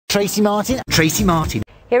Tracy Martin. Tracy Martin.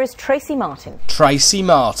 Here is Tracy Martin. Tracy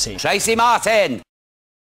Martin. Tracy Martin!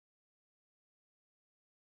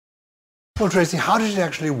 Well, Tracy, how did it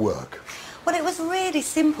actually work? Well, it was really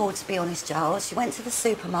simple, to be honest, Giles. You went to the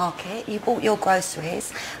supermarket, you bought your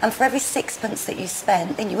groceries, and for every sixpence that you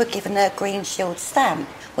spent, then you were given a Green Shield stamp,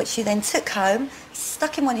 which you then took home,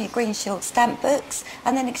 stuck in one of your Green Shield stamp books,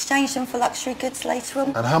 and then exchanged them for luxury goods later on.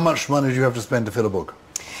 And how much money did you have to spend to fill a book?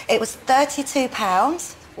 It was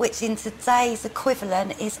 £32, which in today's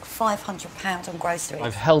equivalent is £500 on groceries.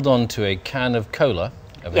 I've held on to a can of cola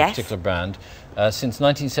of Yes. a particular brand since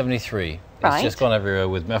 1973. Right. It's just gone everywhere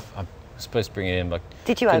with me. I'm supposed to bring it in. Like,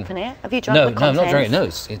 Did you open it? Have you drunk no, the contents? No, I'm not drinking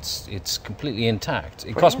it. No, it's completely intact.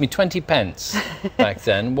 It cost me 20 pence back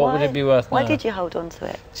then. What would it be worth now? Why did you hold on to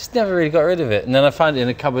it? Just never really got rid of it. And then I found it in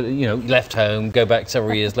a cupboard, you know, left home, go back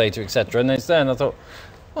several years later, etc. And it's there, and I thought,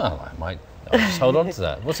 well, I'll just hold on to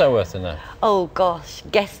that. What's that worth in there? Oh gosh,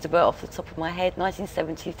 guesstimate off the top of my head,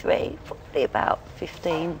 1973, probably about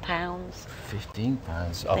 £15. £15.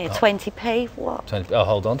 Yeah, 20p, what? 20. I'll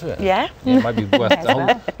hold on to it. Yeah? Yeah, it might be worth the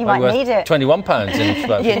whole. You might need it. £21 in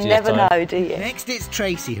about 50 You years' never time. know, do you? Next, it's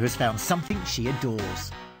Tracy, who has found something she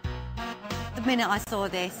adores. The minute I saw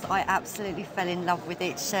this, I absolutely fell in love with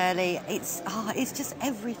it, Shirley. It's just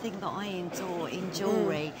everything that I adore in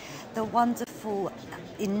jewellery. The wonderful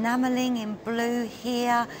enamelling in blue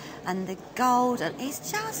here and the gold, and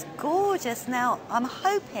it's just gorgeous. Now, I'm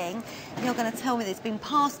hoping you're going to tell me that it's been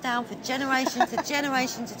passed down for generation to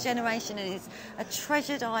generation to generation, and it's a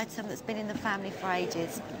treasured item that's been in the family for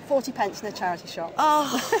ages. 40 pence in a charity shop.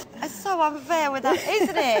 Oh, it's so unfair with that,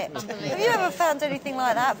 isn't it? Have you ever found anything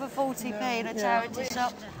like that for 40p in a charity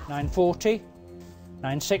shop? 940,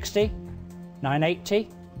 960, 980,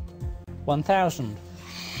 1000,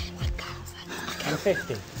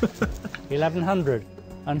 150, 1100,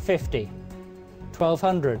 150,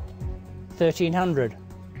 1200, 1300,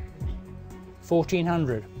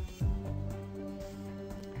 1400,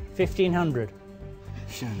 1500.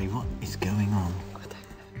 Shirley, what is going on?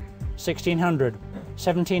 1600,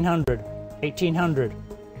 1700, 1800.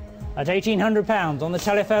 At £1,800 on the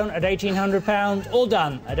telephone, at £1,800, all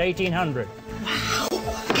done at 1800.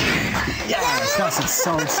 Yes, that's a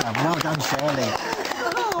sold some. Well done, Shirley.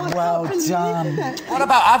 Well done. What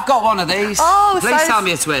about, I've got one of these. Oh, Please tell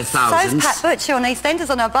me it's worth thousands. So's Pat Butcher on EastEnders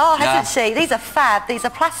on her bar, hasn't Yeah. she? These are fab. These are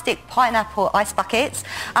plastic pineapple ice buckets.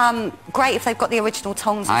 Great if they've got the original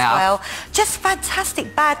tongs I as have. well. Just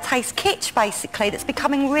fantastic bad taste kitsch, basically, that's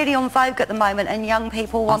becoming really on vogue at the moment, and young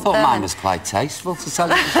people I want thought them. mine was quite tasteful, to tell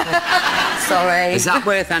you the truth. Sorry. Is that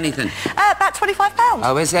worth anything? About £25.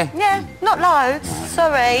 Oh, is it? Yeah, not loads.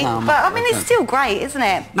 Sorry. No, but, I mean, it's okay. still great, isn't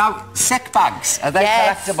it? Now, sick bags, are they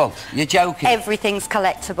Yes. collectible? You're joking. Everything's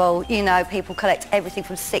collectible. You know, people collect everything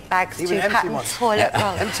from sick bags to pattern toilet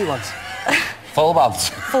rolls. Empty ones. Full ones.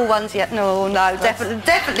 Full ones yet? No,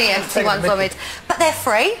 definitely empty ones on it. But they're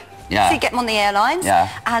free. Yeah. So you get them on the airlines. Yeah.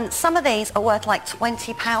 And some of these are worth like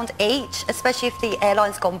 £20 each, especially if the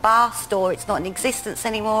airline's gone bust or it's not in existence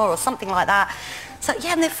anymore or something like that. So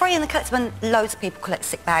yeah, and they're free in the collectible, and loads of people collect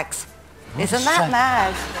sick bags. Isn't that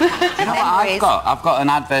mad? You know what I've got? I've got an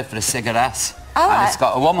advert for a cigarette. All and right. it's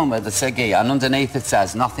got a woman with a ciggy, and underneath it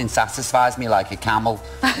says, "Nothing satisfies me like a camel."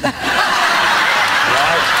 Right?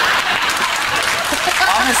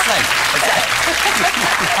 Honestly.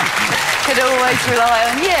 Could always rely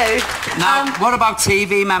on you. Now, what about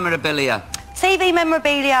TV memorabilia? TV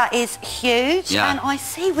memorabilia is huge, Yeah. and I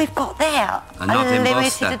see we've got there A nodding limited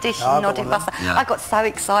buster. edition I've got nodding one of buster. them. Yeah. I got so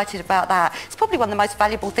excited about that. It's probably one of the most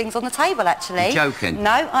valuable things on the table, actually. You're joking?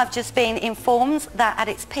 No, I've just been informed that at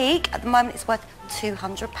its peak, at the moment, it's worth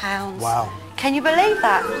 £200. Wow. Can you believe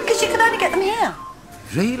that? Because you can only get them here.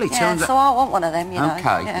 Really? Yeah, 200? so I want one of them, you know.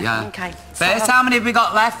 Okay, yeah. Okay. First, how many have we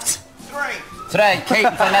got left? 3. 3, keep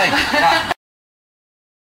them for me. Right.